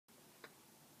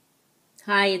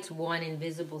Hi, it's One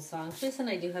Invisible Songstress, and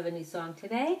I do have a new song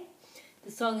today. The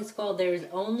song is called There Is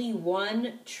Only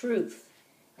One Truth,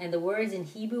 and the words in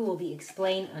Hebrew will be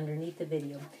explained underneath the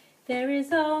video. There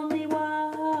is only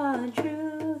one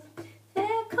truth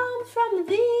that comes from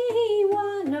the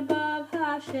one above,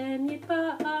 Hashem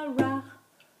Yitbarach,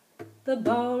 the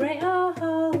Borei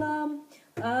Olam,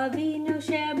 Aveenu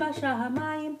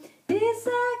She'ba'shamayim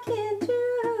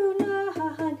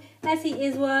as he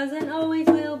is, was, and always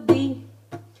will be.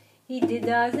 He did,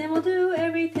 does, and will do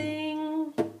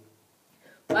everything.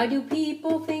 Why do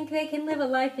people think they can live a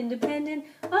life independent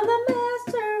of the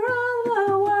master of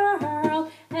the world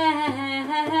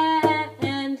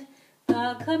and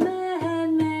the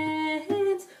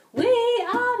commandments? We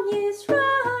on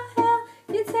Yisroel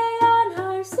did say on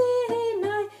Har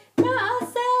Sinai Mt,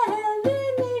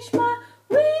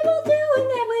 we will do and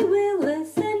then we will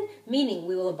listen. Meaning,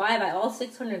 we will abide by all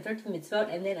 613 mitzvot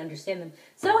and then understand them.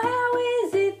 So how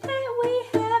is it that we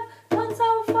have gone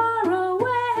so far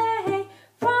away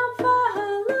from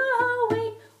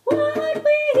following what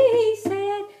we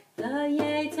said? The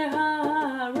yetzer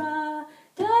hara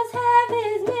does have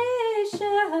his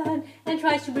mission and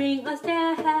tries to bring us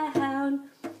down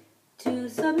to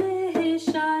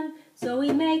submission. So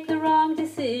we make the wrong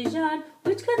decision,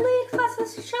 which could lead chas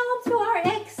v'shalom to our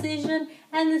excision,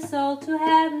 and the soul to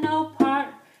have no part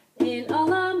in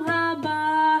Olam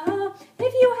Haba.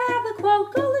 If you have the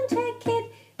quote, golden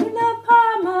ticket in the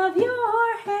palm of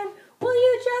your hand, will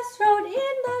you just throw it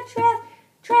in the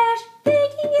trash,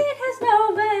 thinking it has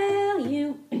no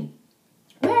value?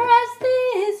 Whereas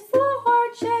this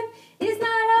fortune is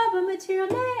not of a material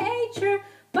nature,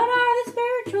 but are the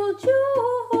spiritual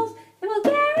jewels that will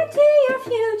guarantee your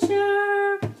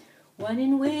future, one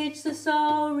in which the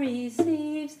soul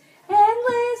receives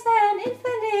endless and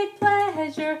infinite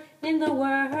pleasure in the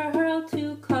world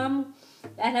to come,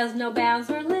 that has no bounds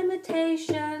or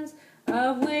limitations,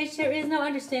 of which there is no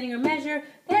understanding or measure,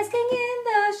 basking in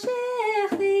the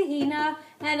Shechinah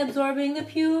and absorbing the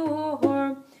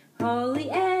pure,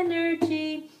 holy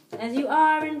energy, as you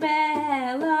are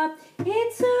enveloped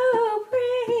in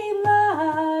supreme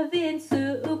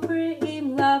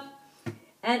love,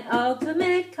 and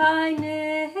ultimate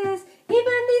kindness.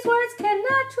 Even these words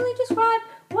cannot truly describe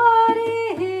what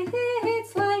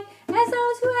it's like, as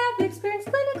those who have experienced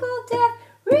clinical death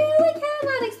really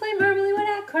cannot explain verbally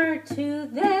what occurred to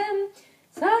them,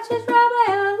 such as Rabbi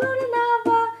Michael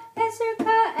Skobac,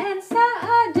 Esterke, and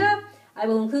SAADA. I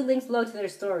will include links below to their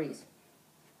stories.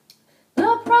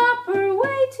 The proper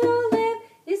way to live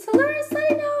is to learn,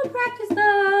 study, know, and practice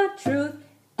the truth.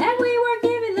 And we were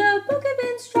given the book of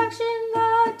instruction,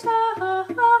 the Torah,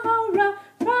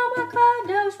 from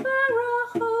HaKadosh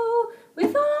Baruch,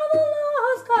 with all the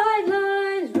laws,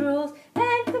 guidelines, rules,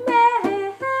 and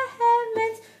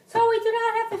commandments, so we do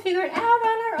not have to figure it out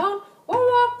on our own or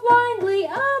walk blindly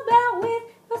about with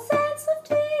no sense of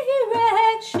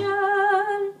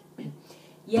direction.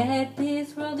 Yet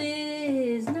this world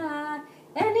is not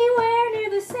anywhere near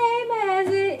the same as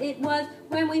it was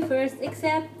when we first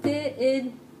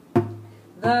accepted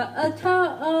the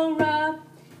Torah.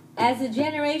 As the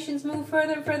generations move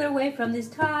further and further away from this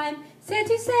time, said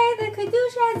to say that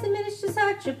kedusha has diminished to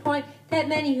such a point that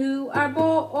many who are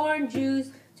born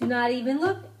Jews do not even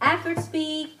look, act, or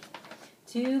speak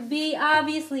to be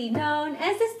obviously known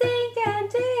as distinct and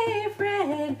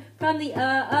different from the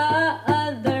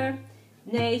other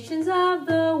nations of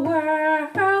the world.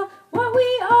 What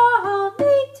we all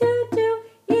need to do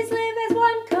is live as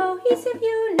one cohesive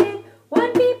unit,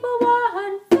 one people,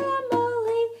 one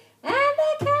family, and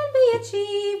that can be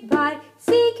achieved by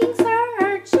seeking,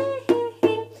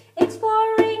 searching,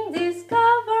 exploring,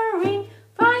 discovering,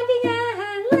 finding,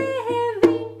 and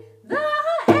living the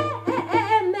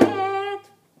emet.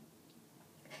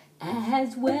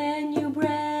 As when you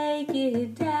break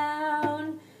it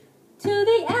down to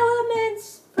the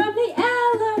elements, from the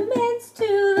elements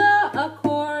to the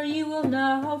core, you will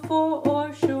know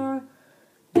for sure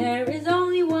there is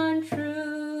only one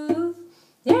truth.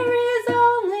 There is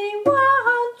only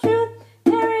one truth.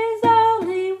 There is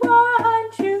only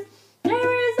one truth.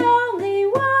 There is only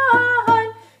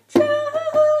one truth.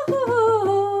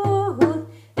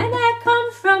 And that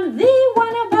comes from the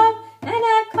one above. And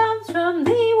that comes from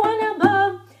the one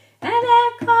above. And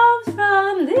that comes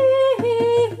from the one.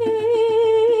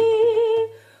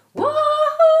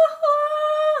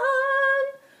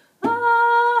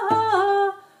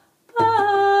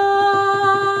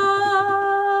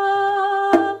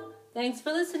 Thanks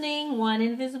for listening, One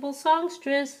Invisible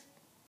Songstress.